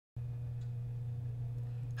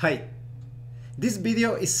Hi, this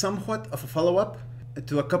video is somewhat of a follow-up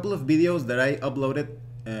to a couple of videos that I uploaded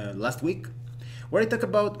last week, where I talk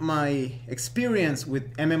about my experience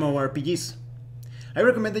with MMORPGs. I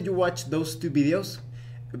recommend that you watch those two videos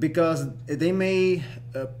because they may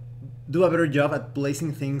do a better job at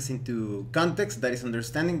placing things into context, that is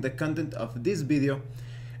understanding the content of this video,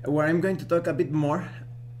 where I'm going to talk a bit more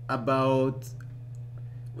about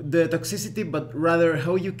the toxicity, but rather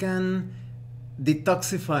how you can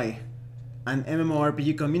detoxify an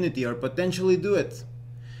MMORPG community or potentially do it.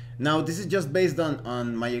 Now, this is just based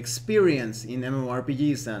on my experience in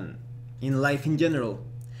MMORPGs and in life in general.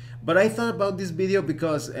 But I thought about this video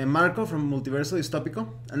because Marco from Multiverso is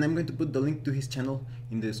topical, and I'm going to put the link to his channel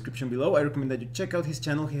in the description below. I recommend that you check out his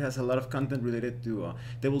channel. He has a lot of content related to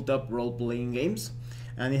tabletop role-playing games,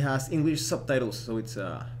 and he has English subtitles, so it's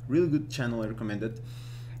a really good channel. I recommend it.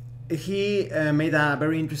 He made a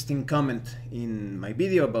very interesting comment in my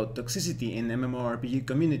video about toxicity in MMORPG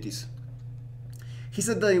communities. He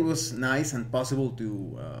said that it was nice and possible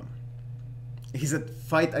to, he said,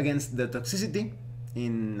 fight against the toxicity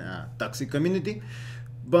in a toxic community,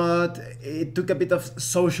 but it took a bit of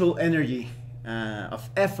social energy, of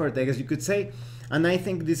effort, I guess you could say, and I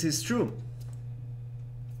think this is true.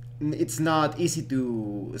 It's not easy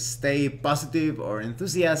to stay positive or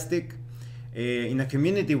enthusiastic in a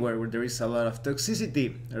community where there is a lot of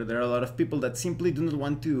toxicity, or there are a lot of people that simply do not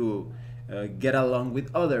want to get along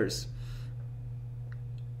with others.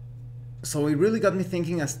 So it really got me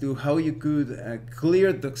thinking as to how you could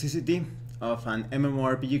clear toxicity of an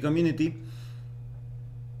MMORPG community,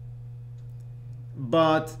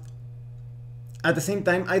 but at the same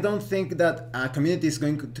time, I don't think that a community is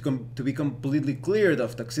going to be completely cleared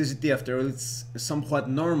of toxicity. After all, it's somewhat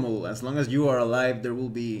normal. As long as you are alive, there will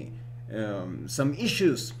be some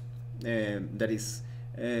issues. That is,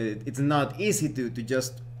 it's not easy to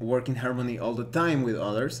just work in harmony all the time with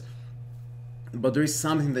others, but there is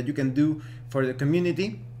something that you can do for the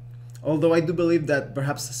community. Although I do believe that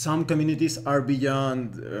perhaps some communities are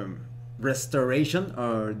beyond restoration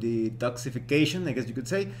or detoxification, I guess you could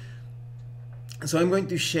say. So I'm going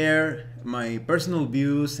to share my personal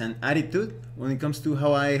views and attitude when it comes to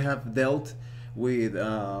how I have dealt with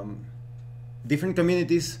different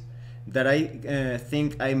communities that I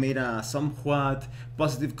think I made a somewhat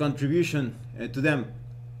positive contribution to them.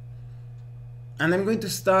 And I'm going to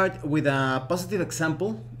start with a positive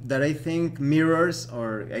example that I think mirrors,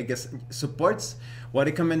 or I guess supports, what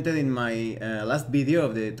I commented in my last video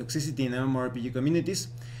of the toxicity in MMORPG communities,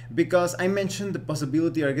 because I mentioned the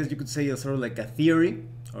possibility, or I guess you could say sort of like a theory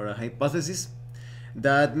or a hypothesis,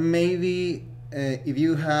 that maybe if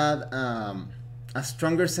you had a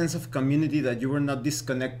stronger sense of community, that you were not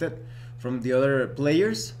disconnected from the other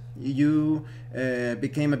players, you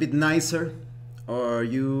became a bit nicer, or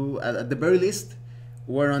you at the very least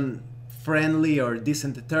were on friendly or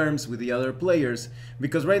decent terms with the other players.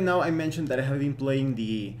 Because right now I mentioned that I have been playing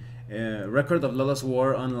the Record of Lodoss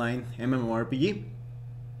War online MMORPG.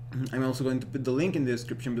 I'm also going to put the link in the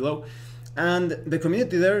description below, and the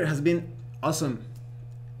community there has been awesome.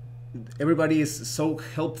 Everybody is so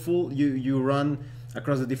helpful. You run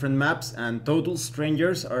across the different maps, and total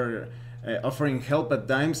strangers are offering help at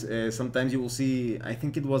times. Sometimes you will see, I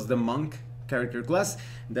think it was the monk character class,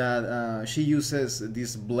 that she uses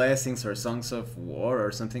these blessings or songs of war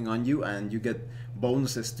or something on you, and you get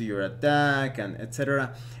bonuses to your attack and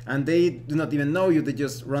etc. And they do not even know you, they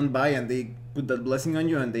just run by and they put that blessing on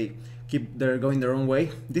you, and they keep going their own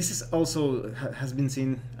way. This is also has been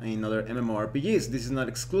seen in other MMORPGs. This is not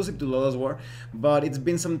exclusive to Lodoss War, but it's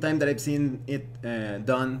been some time that I've seen it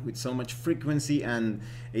done with so much frequency. And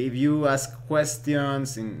if you ask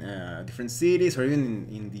questions in different cities, or even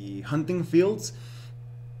in the hunting fields,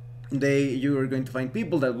 you are going to find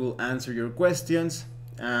people that will answer your questions,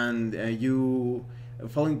 and you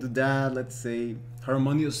fall into that, let's say,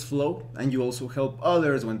 harmonious flow, and you also help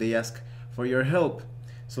others when they ask for your help.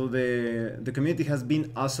 So the community has been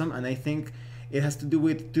awesome, and I think it has to do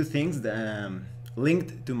with two things that,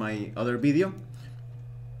 linked to my other video.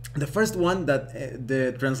 The first one, that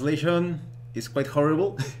the translation is quite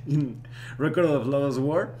horrible in Record of Lodoss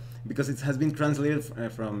War, because it has been translated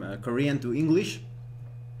from Korean to English,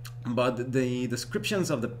 but the descriptions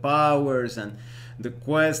of the powers and the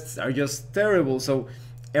quests are just terrible. So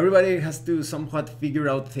everybody has to somewhat figure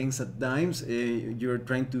out things at times. You're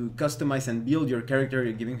trying to customize and build your character,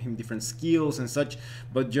 you're giving him different skills and such,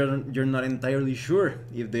 but you're not entirely sure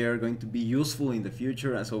if they are going to be useful in the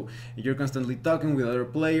future. And so you're constantly talking with other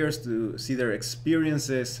players to see their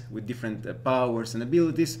experiences with different powers and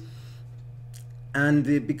abilities. And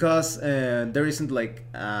because there isn't like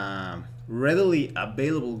a readily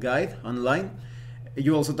available guide online,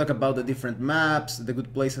 you also talk about the different maps, the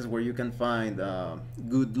good places where you can find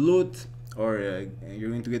good loot, or you're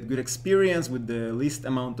going to get good experience with the least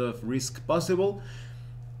amount of risk possible.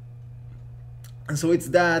 And so it's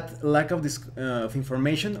that lack of of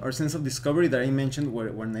information or sense of discovery that I mentioned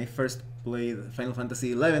when I first played Final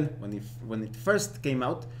Fantasy XI, when it first came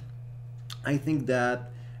out. I think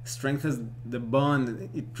that strengthens the bond.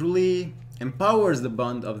 It truly empowers the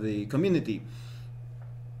bond of the community.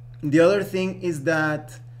 The other thing is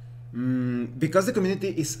that because the community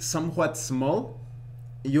is somewhat small,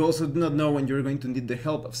 you also do not know when you're going to need the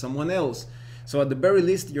help of someone else. So at the very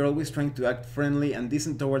least, you're always trying to act friendly and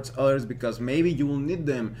decent towards others, because maybe you will need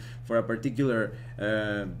them for a particular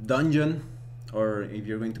dungeon, or if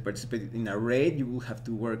you're going to participate in a raid, you will have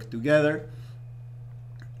to work together.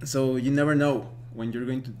 So you never know when you're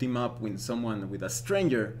going to team up with someone, with a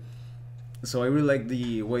stranger. So I really like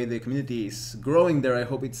the way the community is growing there. I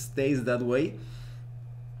hope it stays that way.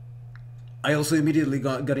 I also immediately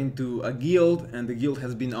got into a guild, and the guild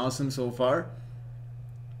has been awesome so far.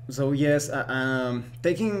 So yes,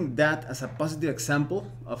 taking that as a positive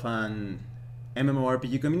example of an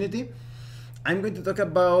MMORPG community, I'm going to talk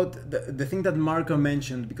about the thing that Marco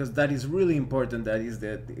mentioned, because that is really important. That is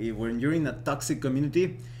that when you're in a toxic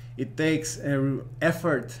community, it takes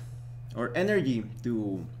effort or energy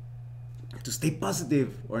to stay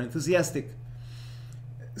positive or enthusiastic.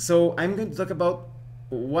 So I'm going to talk about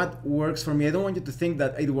what works for me. I don't want you to think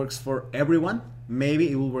that it works for everyone.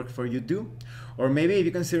 Maybe it will work for you too. Or maybe if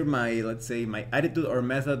you consider my, let's say, my attitude or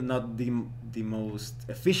method not the most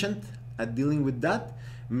efficient at dealing with that,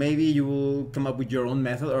 maybe you will come up with your own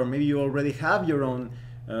method, or maybe you already have your own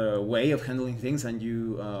way of handling things, and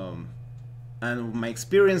you and my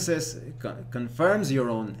experiences confirms your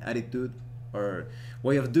own attitude or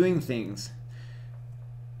way of doing things.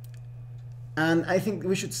 And I think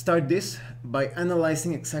we should start this by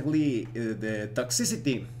analyzing exactly the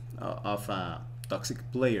toxicity of a toxic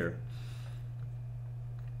player.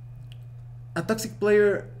 A toxic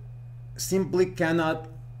player simply cannot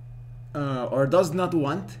or does not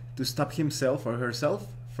want to stop himself or herself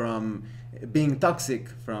from being toxic,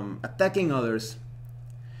 from attacking others.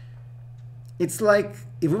 It's like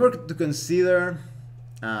if we were to consider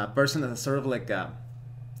a person as a sort of like a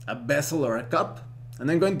vessel or a cup,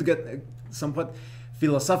 and I'm going to get somewhat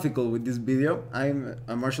philosophical with this video. I'm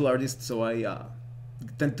a martial artist, so I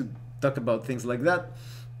tend to talk about things like that.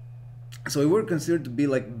 So if we're considered to be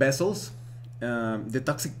like vessels, the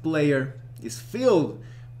toxic player is filled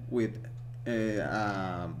with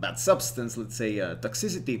bad substance, let's say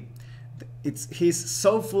toxicity. He's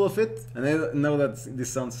so full of it, and I know that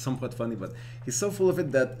this sounds somewhat funny, but he's so full of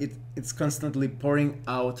it that it's constantly pouring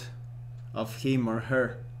out of him or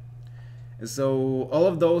her. So all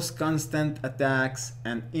of those constant attacks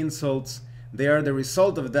and insults, they are the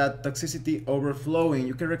result of that toxicity overflowing.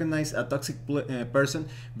 You can recognize a toxic person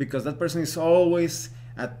because that person is always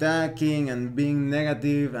attacking and being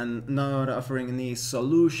negative and not offering any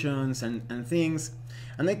solutions and things.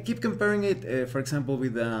 And I keep comparing it, for example,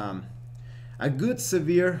 with a good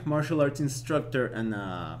severe martial arts instructor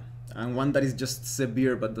and one that is just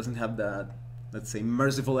severe but doesn't have that, let's say,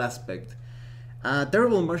 merciful aspect. A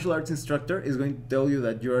terrible martial arts instructor is going to tell you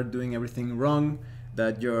that you are doing everything wrong,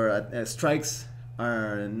 that your strikes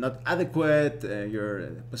are not adequate, your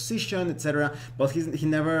position, etc. But he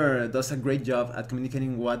never does a great job at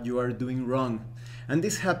communicating what you are doing wrong. And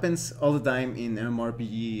this happens all the time in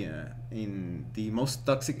MMORPG, in the most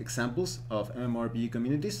toxic examples of MMORPG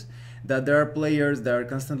communities, that there are players that are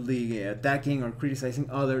constantly attacking or criticizing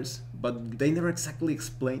others, but they never exactly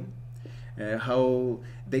explain how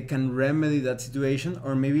they can remedy that situation,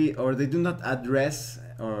 or they do not address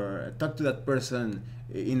or talk to that person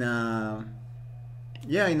in a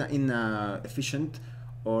efficient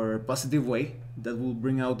or positive way that will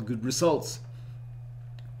bring out good results.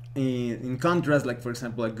 In contrast, like for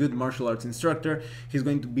example, a good martial arts instructor, he's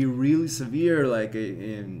going to be really severe, like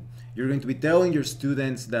you're going to be telling your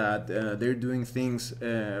students that they're doing things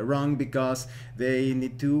wrong because they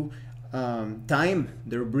need to time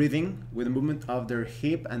their breathing with the movement of their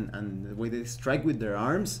hip and the way they strike with their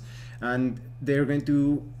arms, and they're going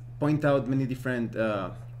to point out many different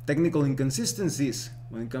technical inconsistencies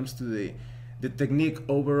when it comes to the technique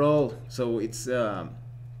overall. So it's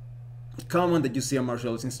common that you see a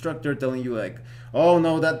martial arts instructor telling you like, oh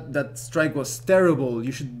no, that strike was terrible,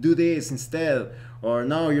 you should do this instead, or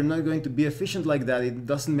no, you're not going to be efficient like that, it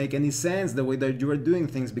doesn't make any sense the way that you are doing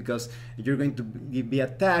things because you're going to be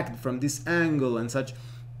attacked from this angle and such.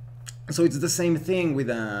 So it's the same thing with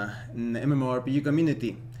an MMORPG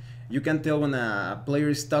community. You can tell when a player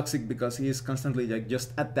is toxic because he is constantly like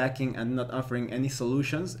just attacking and not offering any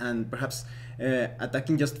solutions, and perhaps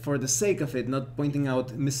attacking just for the sake of it, not pointing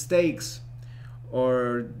out mistakes,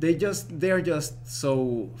 or they are just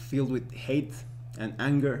so filled with hate and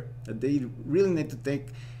anger that they really need to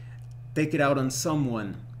take it out on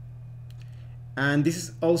someone. And this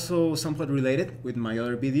is also somewhat related with my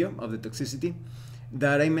other video of the toxicity,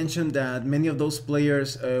 that I mentioned that many of those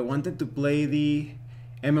players wanted to play the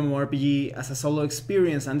MMORPG as a solo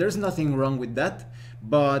experience, and there's nothing wrong with that,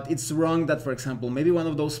 but it's wrong that, for example, maybe one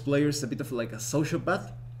of those players is a bit of like a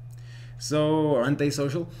sociopath, or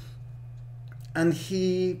antisocial, and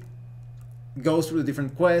he goes through the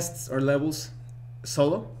different quests or levels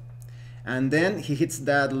solo, and then he hits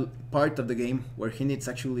that part of the game where he needs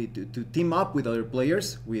actually to team up with other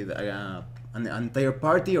players, with an entire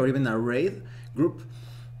party or even a raid group.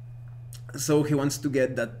 So he wants to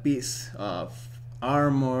get that piece of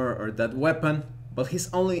armor or that weapon, but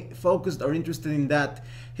he's only focused or interested in that.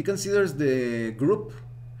 He considers the group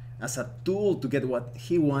as a tool to get what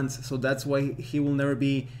he wants, so that's why he will never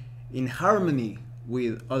be in harmony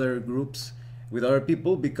with other groups, with other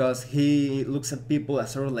people, because he looks at people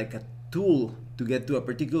as sort of like a tool to get to a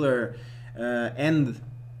particular end.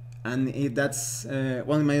 And that's,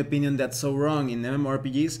 well, in my opinion, that's so wrong in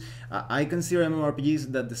MMORPGs. I consider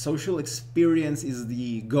MMORPGs that the social experience is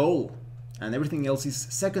the goal and everything else is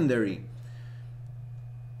secondary.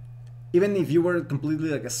 Even if you were completely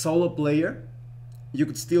like a solo player, you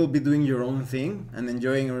could still be doing your own thing and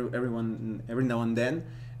enjoying everyone every now and then,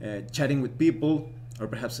 chatting with people, or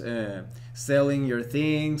perhaps selling your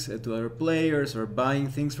things to other players or buying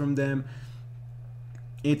things from them.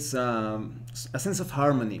 It's a sense of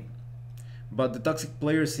harmony. But the toxic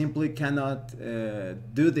player simply cannot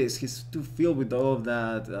do this. He's too filled with all of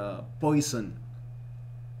that poison.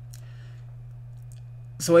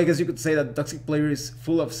 So I guess you could say that the toxic player is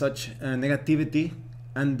full of such negativity.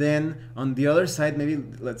 And then on the other side, maybe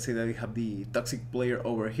let's say that we have the toxic player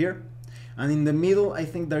over here. And in the middle, I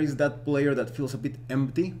think there is that player that feels a bit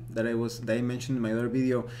empty, that I mentioned in my other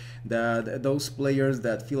video, that those players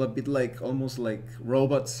that feel a bit like almost like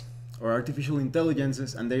robots or artificial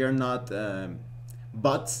intelligences, and they are not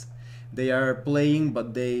bots. They are playing,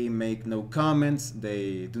 but they make no comments.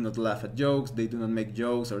 They do not laugh at jokes. They do not make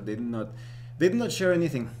jokes, or they do not share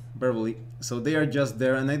anything verbally. So they are just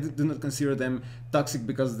there, and I do not consider them toxic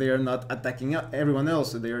because they are not attacking everyone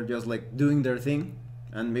else. So they are just like doing their thing,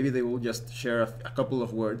 and maybe they will just share a couple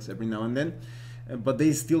of words every now and then, but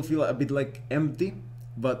they still feel a bit like empty.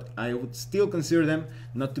 But I would still consider them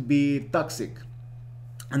not to be toxic.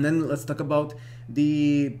 And then let's talk about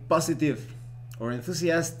the positive or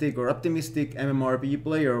enthusiastic or optimistic MMORPG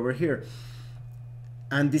player over here.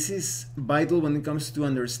 And this is vital when it comes to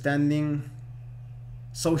understanding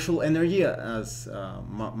social energy, as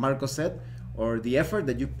Marco said, or the effort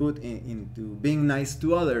that you put into being nice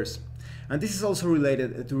to others. And this is also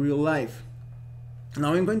related to real life.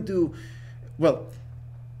 Now I'm going to, well,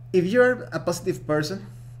 if you're a positive person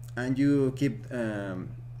and you keep,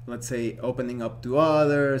 let's say, opening up to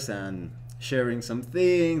others and sharing some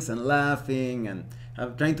things and laughing and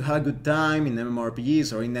trying to have a good time in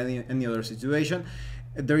MMORPGs or in any other situation,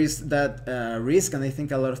 there is that risk, and I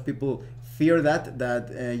think a lot of people fear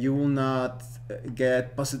that you will not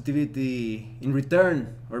get positivity in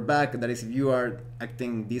return or back. That is, if you are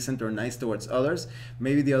acting decent or nice towards others,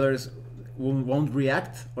 maybe the others won't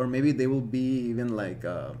react, or maybe they will be even like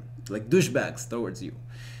douchebags towards you.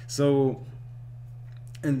 So,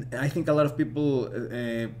 and I think a lot of people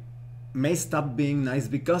may stop being nice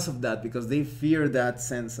because of that, because they fear that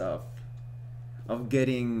sense of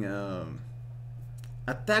getting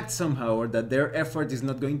attacked somehow, or that their effort is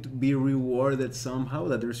not going to be rewarded somehow,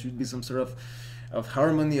 that there should be some sort of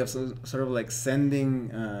harmony, of sort of like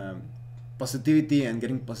sending positivity and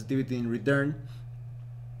getting positivity in return.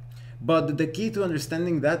 But the key to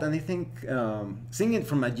understanding that, and I think seeing it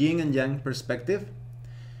from a yin and yang perspective,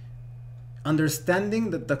 understanding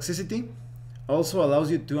the toxicity also allows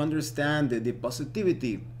you to understand the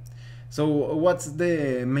positivity. So what's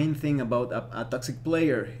the main thing about a toxic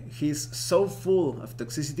player? He's so full of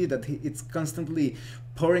toxicity that it's constantly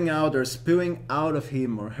pouring out or spewing out of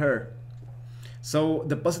him or her. So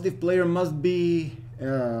the positive player must be,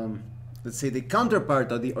 let's say, the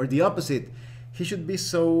counterpart, or the opposite. He should be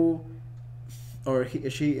so, or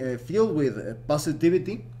she filled with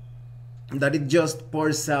positivity that it just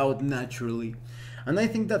pours out naturally. And I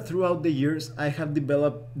think that throughout the years I have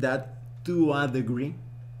developed that to a degree.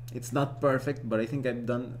 It's not perfect, but I think I've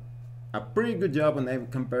done a pretty good job when I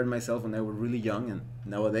compared myself when I was really young and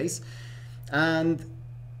nowadays. And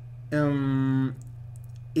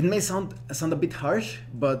it may sound a bit harsh,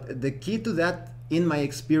 but the key to that, in my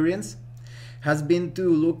experience, has been to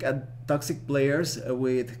look at toxic players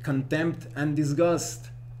with contempt and disgust.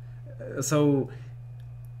 So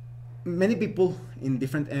many people in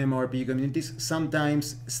different MMORPG communities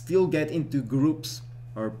sometimes still get into groups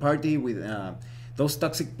or party with those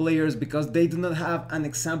toxic players because they do not have an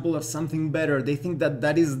example of something better. They think that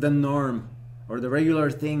that is the norm or the regular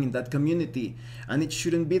thing in that community, and it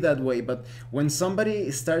shouldn't be that way. But when somebody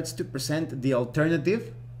starts to present the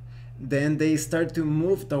alternative, then they start to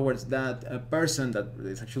move towards that person that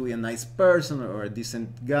is actually a nice person or a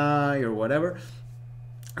decent guy or whatever.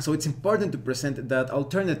 So it's important to present that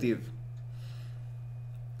alternative.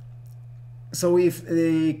 So if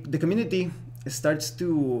the community starts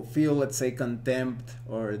to feel, let's say, contempt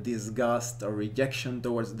or disgust or rejection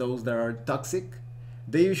towards those that are toxic,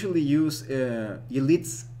 they usually use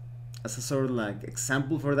elites as a sort of like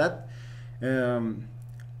example for that.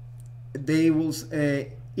 They will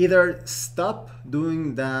either stop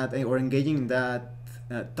doing that or engaging in that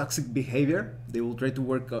toxic behavior. They will try to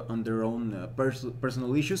work on their own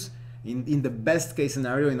personal issues. In the best case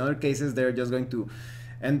scenario, in other cases, they're just going to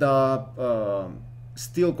end up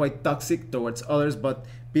still quite toxic towards others, but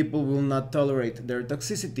people will not tolerate their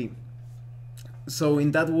toxicity. So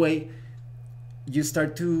in that way, you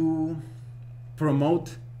start to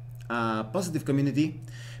promote a positive community,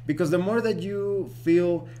 because the more that you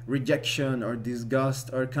feel rejection or disgust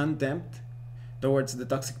or contempt towards the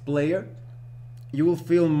toxic player, you will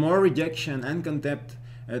feel more rejection and contempt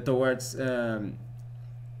towards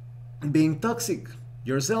being toxic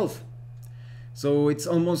yourself. So it's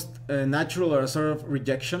almost natural, or a sort of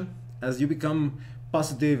rejection. As you become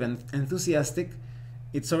positive and enthusiastic,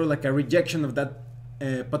 it's sort of like a rejection of that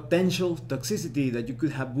potential toxicity that you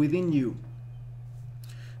could have within you.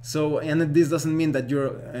 So, and this doesn't mean that you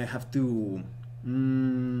have to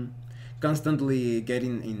constantly get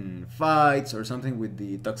in fights or something with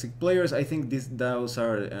the toxic players. I think those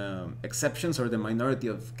are exceptions or the minority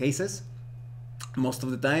of cases. Most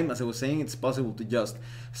of the time, as I was saying, it's possible to just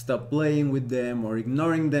stop playing with them or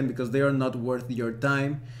ignoring them because they are not worth your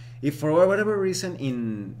time. If for whatever reason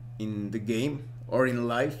in the game or in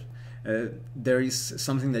life there is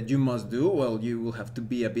something that you must do, well, you will have to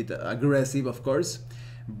be a bit aggressive, of course,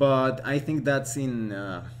 but I think that's in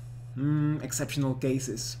exceptional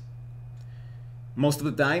cases. Most of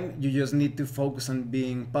the time, you just need to focus on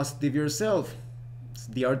being positive yourself. It's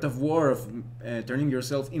the art of war, of turning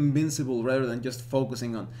yourself invincible rather than just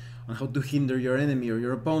focusing on how to hinder your enemy or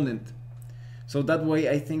your opponent. So that way,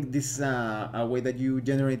 I think this is a way that you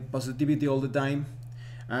generate positivity all the time.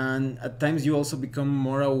 And at times you also become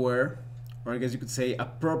more aware, or I guess you could say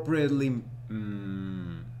appropriately,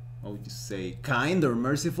 how would you say, kind or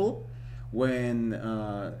merciful, when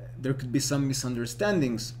there could be some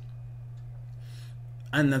misunderstandings.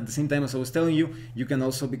 And at the same time, as I was telling you, you can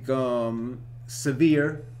also become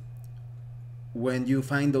severe when you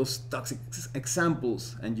find those toxic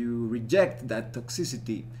examples and you reject that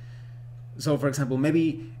toxicity. So for example,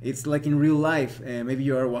 maybe it's like in real life, maybe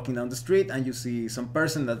you are walking down the street and you see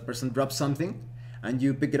that person drops something, and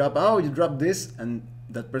you pick it up. Oh, you dropped this, and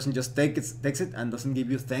that person just takes it and doesn't give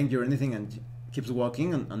you thank you or anything and keeps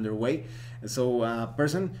walking on their way. So a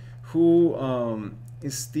person who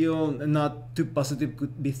is still not too positive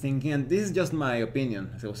could be thinking, and this is just my opinion,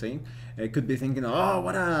 as I was saying, could be thinking, oh,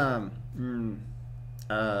 what a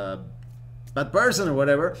bad person or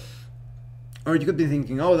whatever. Or you could be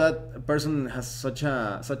thinking, oh, that person has such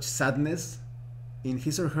sadness in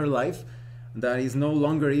his or her life that is no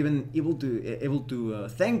longer even able to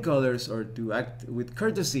thank others or to act with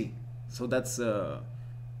courtesy. So that's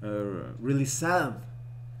really sad.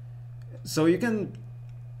 So you can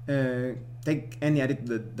take any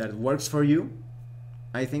attitude that works for you.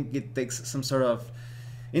 I think it takes some sort of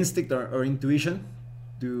instinct or intuition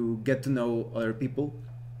to get to know other people.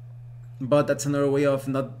 But that's another way of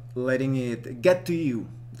not letting it get to you,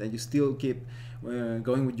 that you still keep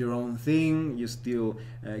going with your own thing, you still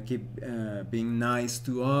keep being nice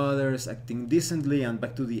to others, acting decently. And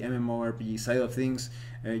back to the MMORPG side of things,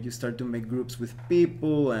 you start to make groups with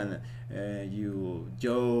people, and you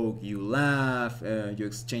joke, you laugh, you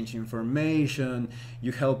exchange information,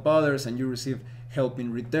 you help others, and you receive help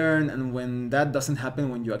in return. And when that doesn't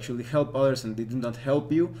happen, when you actually help others and they do not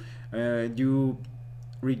help you, you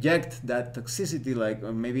reject that toxicity. Like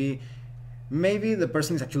maybe the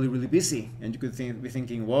person is actually really busy, and you could be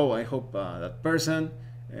thinking, whoa, I hope that person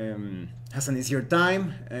has an easier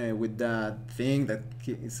time with that thing that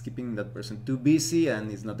is keeping that person too busy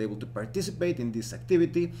and is not able to participate in this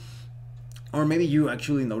activity. Or maybe you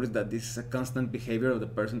actually notice that this is a constant behavior of the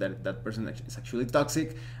person, that person is actually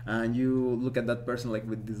toxic, and you look at that person like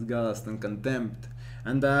with disgust and contempt,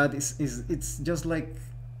 and that it's just like,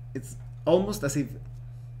 it's almost as if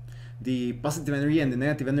the positive energy and the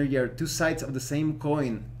negative energy are two sides of the same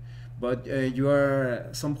coin, but you are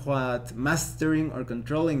somewhat mastering or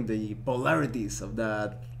controlling the polarities of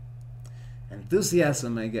that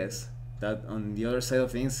enthusiasm, I guess, that on the other side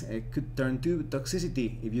of things it could turn to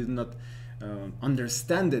toxicity if you do not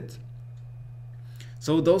understand it.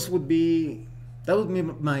 So that would be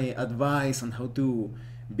my advice on how to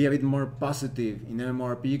be a bit more positive in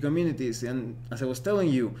MMORPG communities. And as I was telling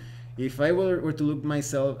you, if I were to look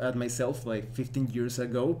at myself like 15 years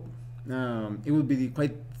ago, it would be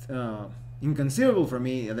quite inconceivable for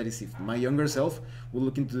me, that is, if my younger self would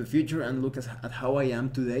look into the future and look at how I am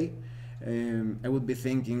today. I would be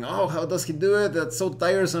thinking, oh, how does he do it? That's so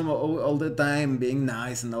tiresome all the time being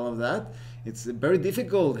nice and all of that. It's very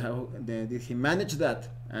difficult. How did he manage that?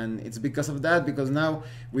 And it's because of that, because now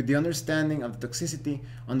with the understanding of the toxicity,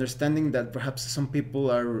 understanding that perhaps some people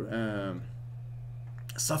are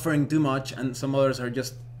suffering too much and some others are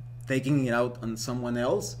just taking it out on someone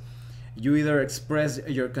else, you either express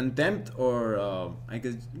your contempt or I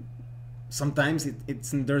guess sometimes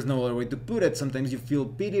there's no other way to put it. Sometimes you feel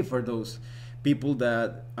pity for those people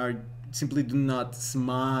that are simply do not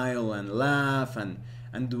smile and laugh and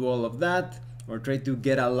do all of that, or try to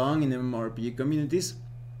get along in MMORPG communities,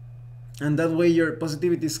 and that way your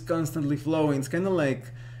positivity is constantly flowing. It's kind of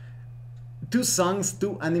like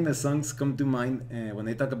two anime songs come to mind when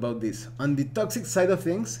I talk about this. On the toxic side of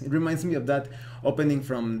things, it reminds me of that opening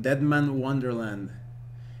from Dead Man Wonderland.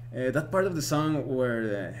 That part of the song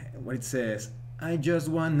where it says, "I just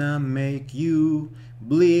wanna make you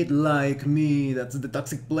bleed like me." That's the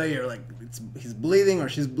toxic player, like he's bleeding or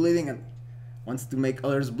she's bleeding and wants to make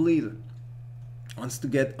others bleed, wants to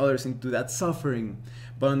get others into that suffering.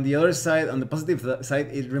 But on the other side, on the positive side,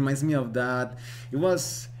 it reminds me of that. It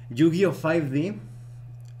was Yu-Gi-Oh! 5D.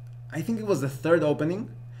 I think it was the third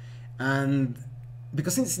opening, and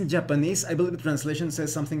because it's in Japanese, I believe the translation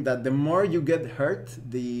says something that the more you get hurt,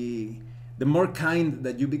 the more kind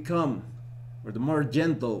that you become, or the more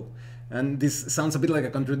gentle. And this sounds a bit like a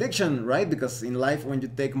contradiction, right? Because in life, when you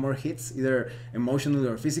take more hits, either emotionally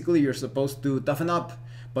or physically, you're supposed to toughen up.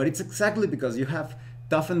 But it's exactly because you have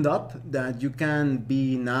toughened up that you can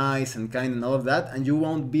be nice and kind and all of that, and you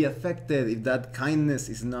won't be affected if that kindness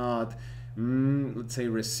is not, let's say,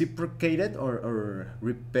 reciprocated or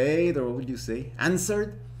repaid, or what would you say,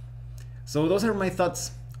 answered. So those are my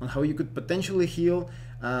thoughts on how you could potentially heal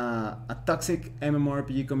a toxic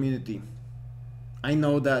MMORPG community. I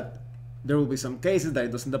know that there will be some cases that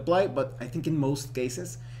it doesn't apply, but I think in most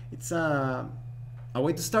cases it's a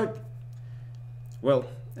way to start. Well,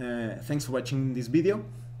 thanks for watching this video.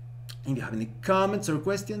 If you have any comments or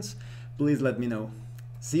questions, please let me know.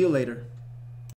 See you later.